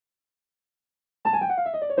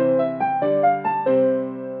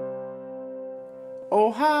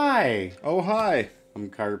Oh, hi! Oh, hi. I'm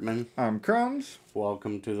Cartman. I'm Crumbs.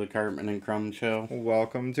 Welcome to the Cartman and Crumbs show.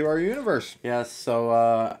 Welcome to our universe. Yes,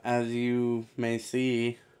 so, as you may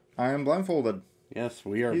see... I am blindfolded. Yes,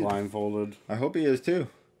 we are blindfolded. I hope he is too.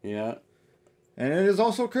 Yeah. And it is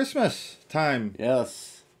also Christmas time.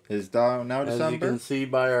 Yes. It's now December. As you can see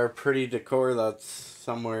by our pretty decor that's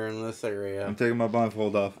somewhere in this area. I'm taking my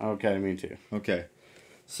blindfold off. Okay, me too. Okay.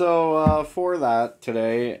 So, for that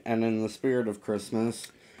today, and in the spirit of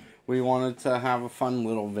Christmas, we wanted to have a fun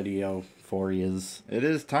little video for yous. It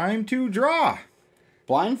is time to draw.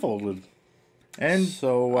 Blindfolded. And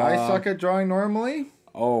so I suck at drawing normally.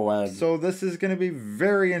 Oh, so this is going to be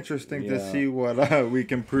very interesting to see what we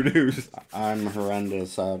can produce. I'm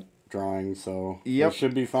horrendous at drawing, so it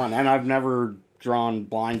should be fun. And I've never drawn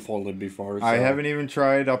blindfolded before. So. I haven't even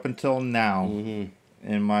tried up until now.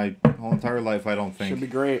 In my whole entire life, I don't think. Should be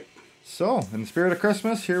great. So, in the spirit of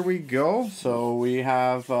Christmas, here we go. So, we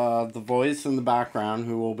have the voice in the background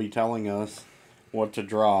who will be telling us what to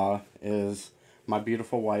draw is my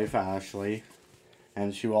beautiful wife, Ashley.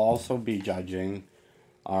 And she will also be judging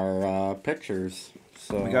our pictures.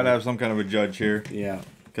 So we gotta have some kind of a judge here. Yeah.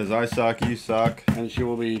 Because I suck, you suck. And she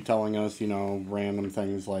will be telling us, you know, random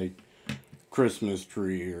things like Christmas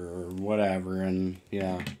tree or whatever, and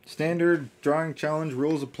yeah. Standard drawing challenge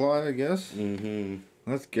rules apply, I guess.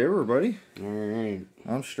 Let's get her, buddy. Alright.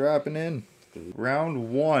 I'm strapping in.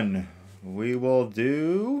 Round 1. We will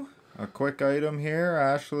do a quick item here.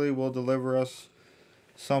 Ashley will deliver us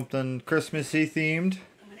something Christmassy themed.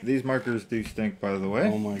 These markers do stink, by the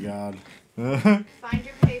way. Oh my god. Find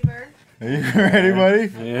your paper. Are you ready,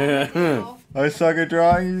 buddy? Yeah. I suck at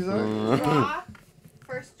drawing, you suck? Draw.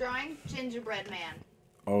 First drawing, gingerbread man.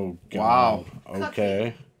 Oh god. Wow.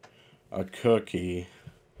 Okay. A cookie.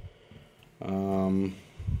 Okay.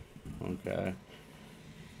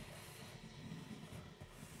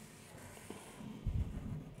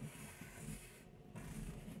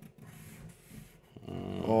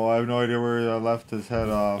 Oh, I have no idea where I left his head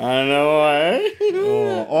off. I know, eh?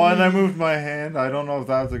 Oh, and I moved my hand. I don't know if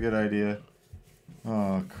that's a good idea.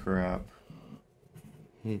 Oh, crap.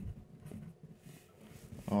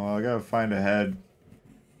 Oh, I gotta find a head.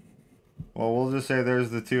 Well, we'll just say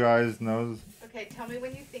there's the 2 eyes, nose. Okay, tell me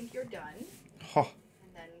when you think you're done. Oh.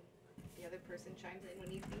 And then the other person chimes in when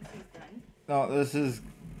he thinks he's done. No, this is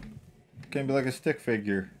gonna be like a stick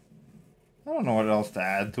figure. I don't know what else to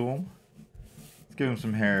add to him. Let's give him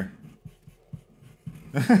some hair.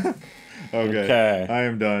 Okay. I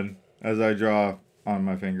am done as I draw on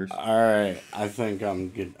my fingers. Alright, I think I'm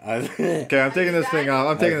good. Okay, I'm taking this thing off.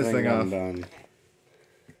 I'm taking this thing off. Done.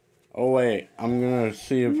 Oh wait, I'm gonna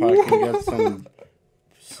see if I can get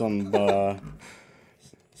some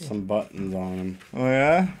buttons on him. Oh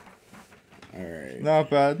yeah? Alright. Not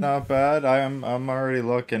bad, not bad. I'm already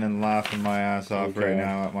looking and laughing my ass off right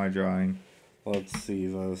now at my drawing. Let's see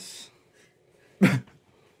this. I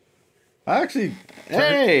actually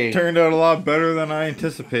turned out a lot better than I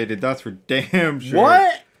anticipated. That's for damn sure.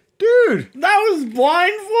 What? Dude! That was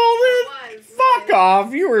blindfolded? Fuck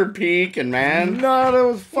off. You were peeking, man. No, that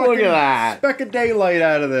was fucking Look at that. Speck of daylight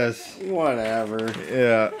out of this. Whatever.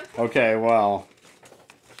 Yeah. Okay, well.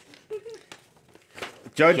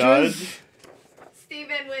 Judges?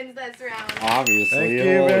 Steven wins this round. Obviously. Thank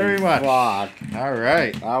you very much. Fuck.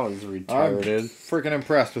 Alright. That was retarded. I'm freaking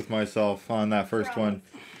impressed with myself on that first one.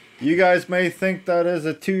 You guys may think that is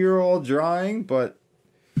a 2-year-old drawing, but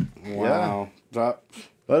wow. Yeah.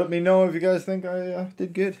 Let me know if you guys think I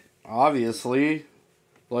did good. Obviously.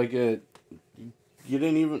 Like it. You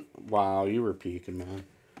didn't even. Wow, you were peeking, man.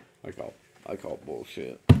 I call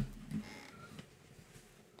bullshit.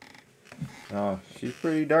 Oh, she's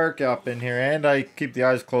pretty dark up in here, and I keep the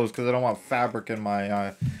eyes closed because I don't want fabric in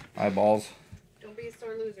my eyeballs. Don't be a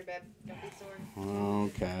sore loser, babe. Don't be sore.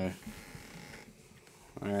 Okay.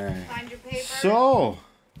 Alright. Find your paper. So.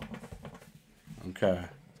 Okay.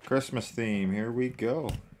 Christmas theme. Here we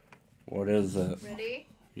go. What is it? Ready?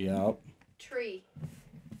 Yep. Tree.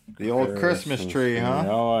 The old Christmas tree, huh?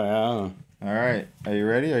 Oh, yeah. Alright. Are you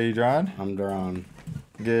ready? Are you drawing? I'm drawn.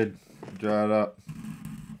 Good. Draw it up.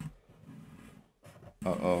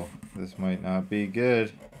 Uh-oh. This might not be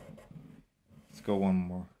good. Let's go one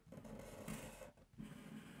more.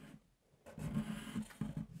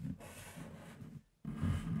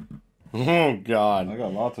 Oh, God. I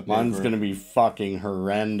got lots of paper. Mine's gonna be fucking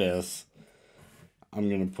horrendous. I'm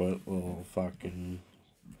gonna put little fucking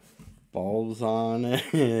bulbs on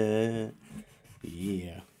it.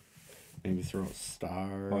 Yeah. Maybe throw a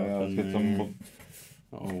star Oh, yeah, up let's in get there. some.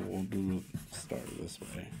 Oh, we'll do the star this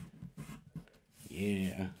way.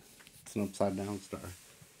 Yeah. It's an upside down star.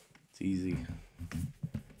 It's It's easy.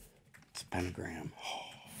 It's a pentagram.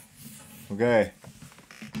 Okay.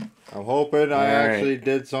 I'm hoping I Alright. actually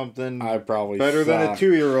did something I probably better than a suck.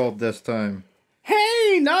 2-year-old this time.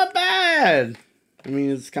 Hey, not bad. I mean,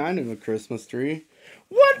 it's kind of a Christmas tree.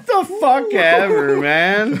 What the fuck ever,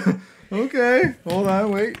 man? Okay, hold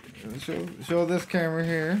on, wait. Show this camera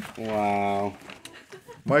here. Wow.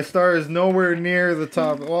 My star is nowhere near the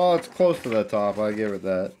top. Well, it's close to the top. I give it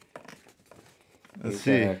that. Let's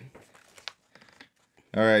see. Okay.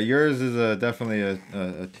 All right, yours is definitely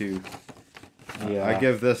a 2. Yeah. I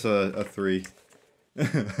give this a 3.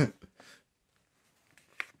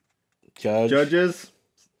 Judges.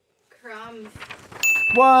 Crumbs.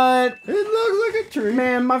 What? It looks like a tree.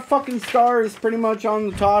 Man, my fucking star is pretty much on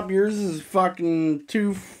the top. Yours is fucking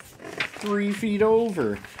 3 feet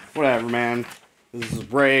over. Whatever, man. This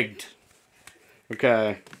is rigged.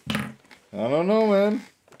 Okay. I don't know, man.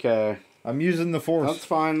 Okay. I'm using the force. That's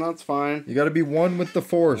fine. That's fine. You got to be one with the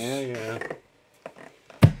force. Yeah.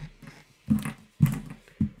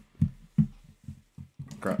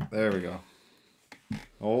 Crap. There we go.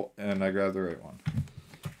 Oh, and I grabbed the right one.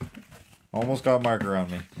 Almost got marker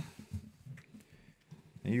on me.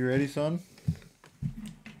 Are you ready, son?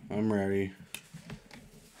 I'm ready.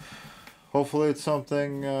 Hopefully it's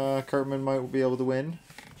something Cartman might be able to win.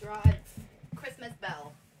 Draw a Christmas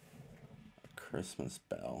bell. Christmas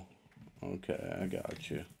bell. Okay, I got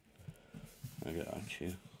you.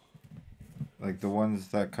 Like the ones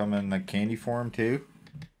that come in like candy form too.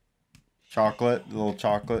 Chocolate, little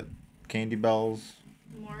chocolate candy bells.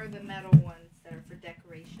 More of the metal ones that are for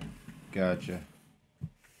decoration. Gotcha.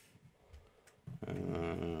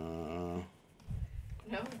 No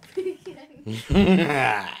peeking.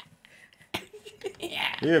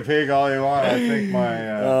 You can pig all you want. I think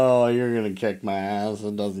my Oh, you're gonna kick my ass.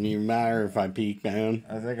 It doesn't even matter if I peek, man.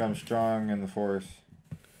 I think I'm strong in the force.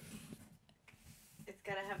 It's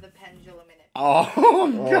gotta have the pendulum in it.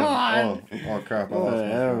 Oh God! Oh crap! I lost my phone.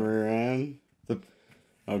 Whatever, man. The-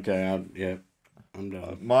 Okay, yep, I'm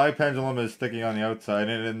done. My pendulum is sticking on the outside,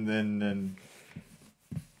 and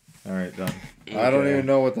all right, done. I don't Okay. even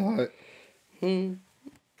know what the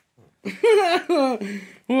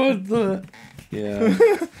What the? Yeah,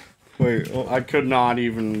 wait. Oh. I could not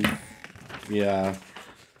even. Yeah.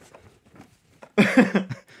 I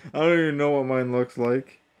don't even know what mine looks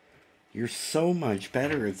like. You're so much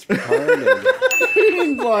better. It's retarded.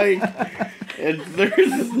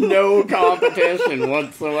 There's no competition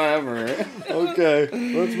whatsoever. Okay,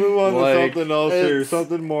 let's move on Like, to something else here. it's-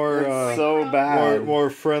 Something more, It's so bad. more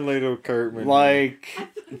friendly to Cartman. Like,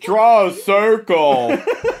 draw a circle.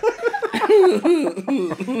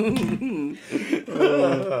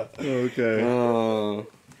 Okay.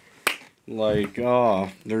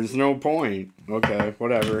 There's no point. Okay,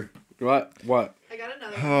 whatever. What? I got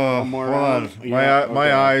another one. Oh, One more hold on. round? Yeah, My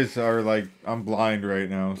okay. eyes are like, I'm blind right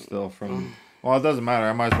now still from. Well, it doesn't matter.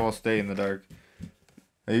 I might as well stay in the dark.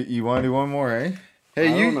 Hey, you want to do one more, eh? Hey,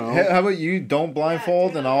 I don't know. How about you don't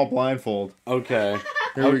blindfold and I'll blindfold. Okay.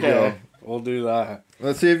 Here we go. We'll do that.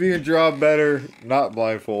 Let's see if you can draw better, not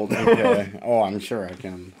blindfold. Okay. Oh, I'm sure I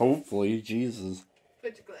can. Hopefully, Jesus.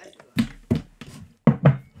 Put your glasses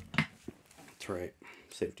on. That's right.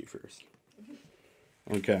 Safety first.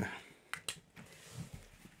 Okay.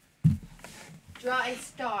 Draw a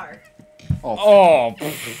star. Oh.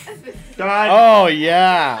 God. Oh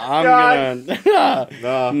yeah. I'm gonna.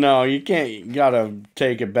 Nah. No, you can't. You gotta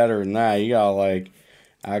take it better than that. You gotta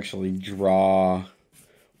actually draw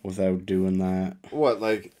without doing that. What,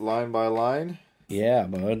 like line by line? Yeah,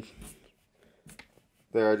 bud.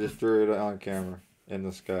 There, I just drew it on camera in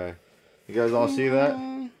the sky. You guys all see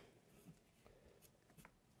that?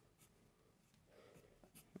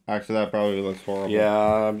 Actually, that probably looks horrible.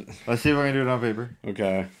 Yeah. Let's see if I can do it on paper.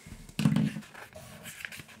 Okay.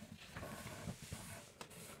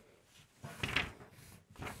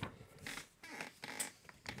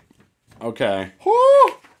 Okay.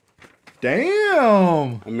 Whoo!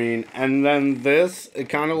 Damn! I mean, and then this, it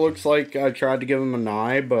kind of looks like I tried to give him an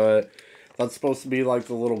eye, but that's supposed to be like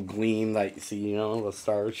the little gleam that you see, you know, the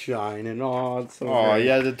stars shining. Oh, it's so Oh, great.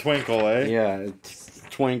 yeah, the twinkle, eh? Yeah, it's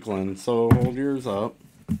twinkling. So hold yours up.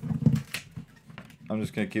 I'm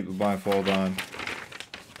just gonna keep the blindfold on.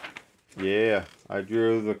 Yeah, I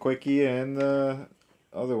drew the quickie and the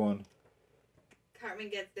other one. Cartman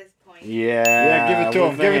gets this point. Yeah. Yeah, give it to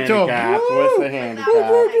with him, the give it to him. handicap, Woo! with the Without handicap.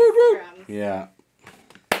 the crumbs. Yeah.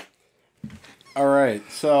 Alright,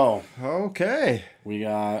 so Okay. we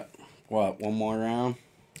got, what, one more round?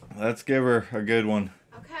 Let's give her a good one.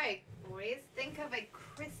 Okay, boys, think of a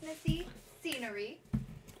Christmassy scenery.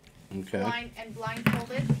 Okay.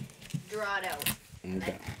 Blindfolded. Draw it out.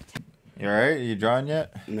 Okay. You alright? You drawing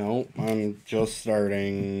yet? No, I'm just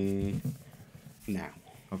starting now.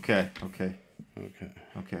 Okay. Okay.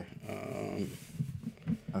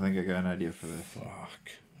 I think I got an idea for this. Fuck.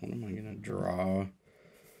 What am I gonna draw?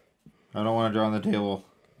 I don't want to draw on the table.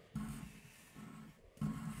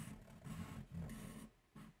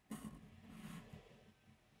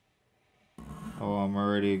 Oh, I'm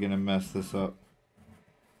already gonna mess this up.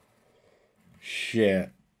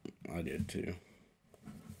 Shit. I did too.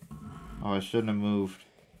 Oh, I shouldn't have moved.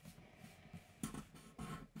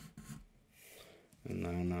 And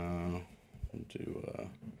then, do,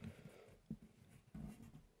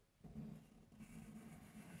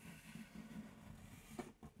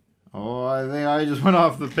 Oh, I think I just went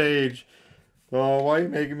off the page. Oh, why are you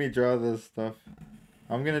making me draw this stuff?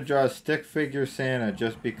 I'm gonna draw a stick figure Santa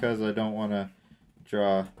just because I don't want to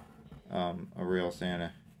draw a real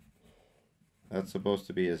Santa. That's supposed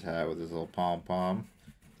to be his hat with his little pom-pom.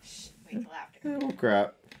 Wait till after. Oh,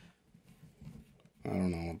 crap. I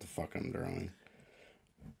don't know what the fuck I'm drawing.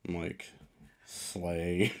 I'm like,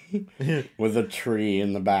 sleigh with a tree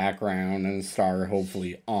in the background and a star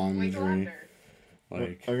hopefully on the Wait till tree. after.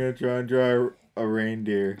 Like, I'm gonna try and draw a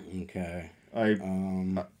reindeer. okay.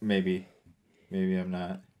 Maybe I'm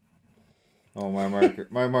not. Oh, my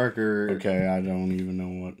marker. Okay, I don't even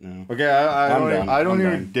know what now. Okay, I don't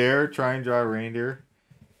even done. dare try and draw a reindeer.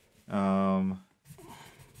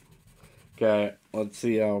 Okay, let's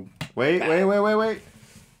see how. Wait.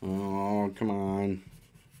 Oh, come on.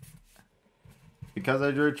 Because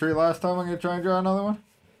I drew a tree last time, I'm gonna try and draw another one.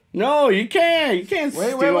 No, you can't. You can't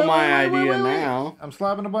steal my idea now. I'm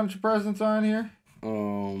slapping a bunch of presents on here.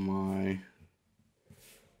 Oh my.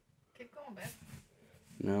 Keep going, babe.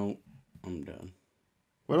 No, I'm done.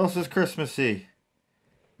 What else is Christmassy?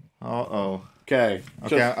 Uh-oh. Okay.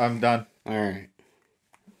 Okay, I'm done. All right.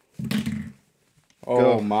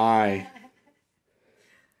 Oh Go. my.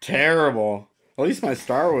 Terrible. At least my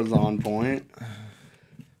star was on point.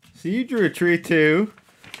 So you drew a tree too.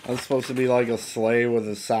 That's supposed to be like a sleigh with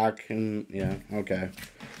a sack and yeah, okay.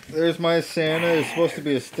 There's my Santa. It's supposed to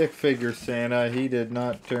be a stick figure Santa. He did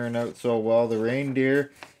not turn out so well. The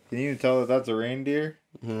reindeer. Can you tell that that's a reindeer?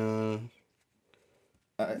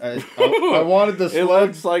 I wanted the sled. It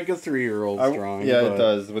looks like a 3-year-old's drawing. Yeah, it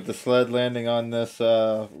does. With the sled landing on this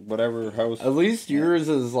whatever house. At least yours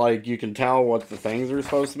is like you can tell what the things are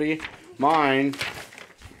supposed to be. Mine,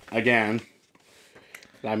 again,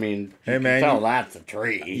 I mean, Hey, you man, can tell that's a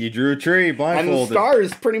tree. You drew a tree And blindfolded. the star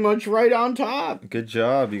is pretty much right on top. Good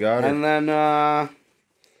job. You got it. And then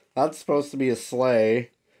that's supposed to be a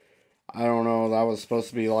sleigh. I don't know. That was supposed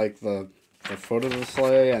to be like the foot of the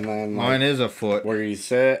sleigh, and then like, Mine is a foot. where you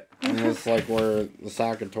sit, and it's like where the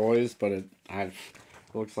sack of toys, but it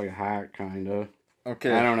looks like a hat, kind of.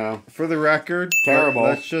 Okay. I don't know. For the record, Terrible.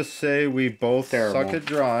 Let's just say we both Terrible. suck at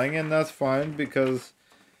drawing, and that's fine because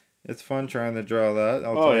it's fun trying to draw that.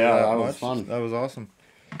 I'll Oh, tell you yeah, that that was much. fun. That was awesome.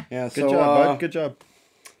 Yeah. Good job, bud. Good job.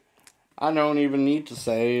 I don't even need to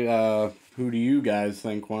say who do you guys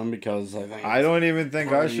think won, because I think I don't even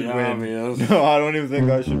think I should win. obvious. No, I don't even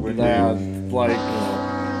think I should win. that like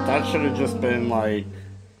that should have just been like,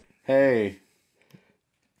 hey,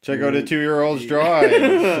 Check out a 2-year-old's drawings.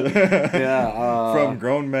 yeah, From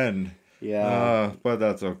grown men. yeah. But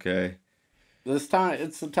that's okay. This time,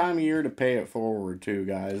 it's the time of year to pay it forward too,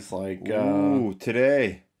 guys. Like, Ooh,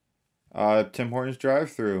 today, Tim Hortons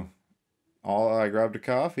drive-through. I grabbed a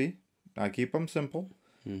coffee. I keep them simple,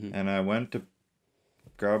 and I went to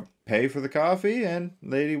pay for the coffee, and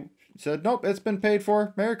lady said, "Nope, it's been paid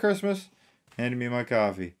for. Merry Christmas." Handed me my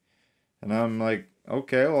coffee, and I'm like,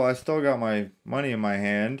 "Okay, well, I still got my money in my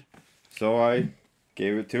hand," so I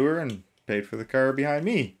gave it to her and paid for the car behind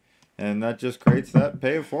me. And that just creates that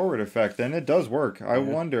pay it forward effect. And it does work. I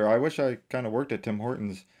wonder, I wish I kind of worked at Tim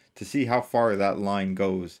Hortons to see how far that line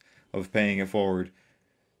goes of paying it forward.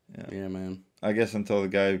 yeah, man. I guess until the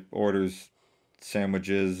guy orders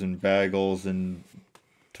sandwiches and bagels and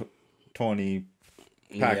 20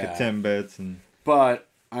 pack of Timbits. But,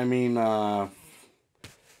 I mean,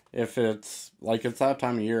 if it's, like, it's that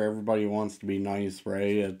time of year, everybody wants to be nice,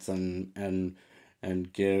 right? It's, and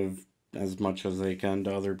give as much as they can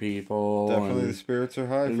to other people. Definitely and the spirits are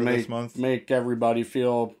high for this month. Make everybody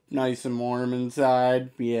feel nice and warm inside.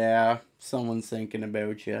 Yeah, someone's thinking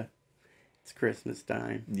about you. It's Christmas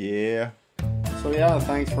time. Yeah. So yeah,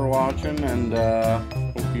 thanks for watching, and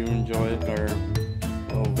hope you enjoyed our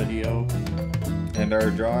little video. And our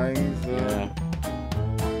drawings,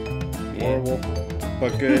 horrible,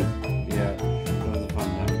 but good. Yeah, it was a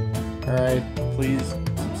fun time. Alright, please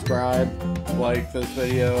subscribe, like this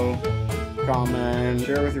video, comment.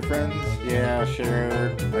 Share with your friends. Yeah,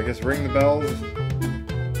 share. I guess ring the bells.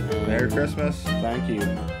 And Merry Christmas. Thank you.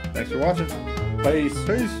 Thanks for watching. Peace.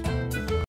 Peace.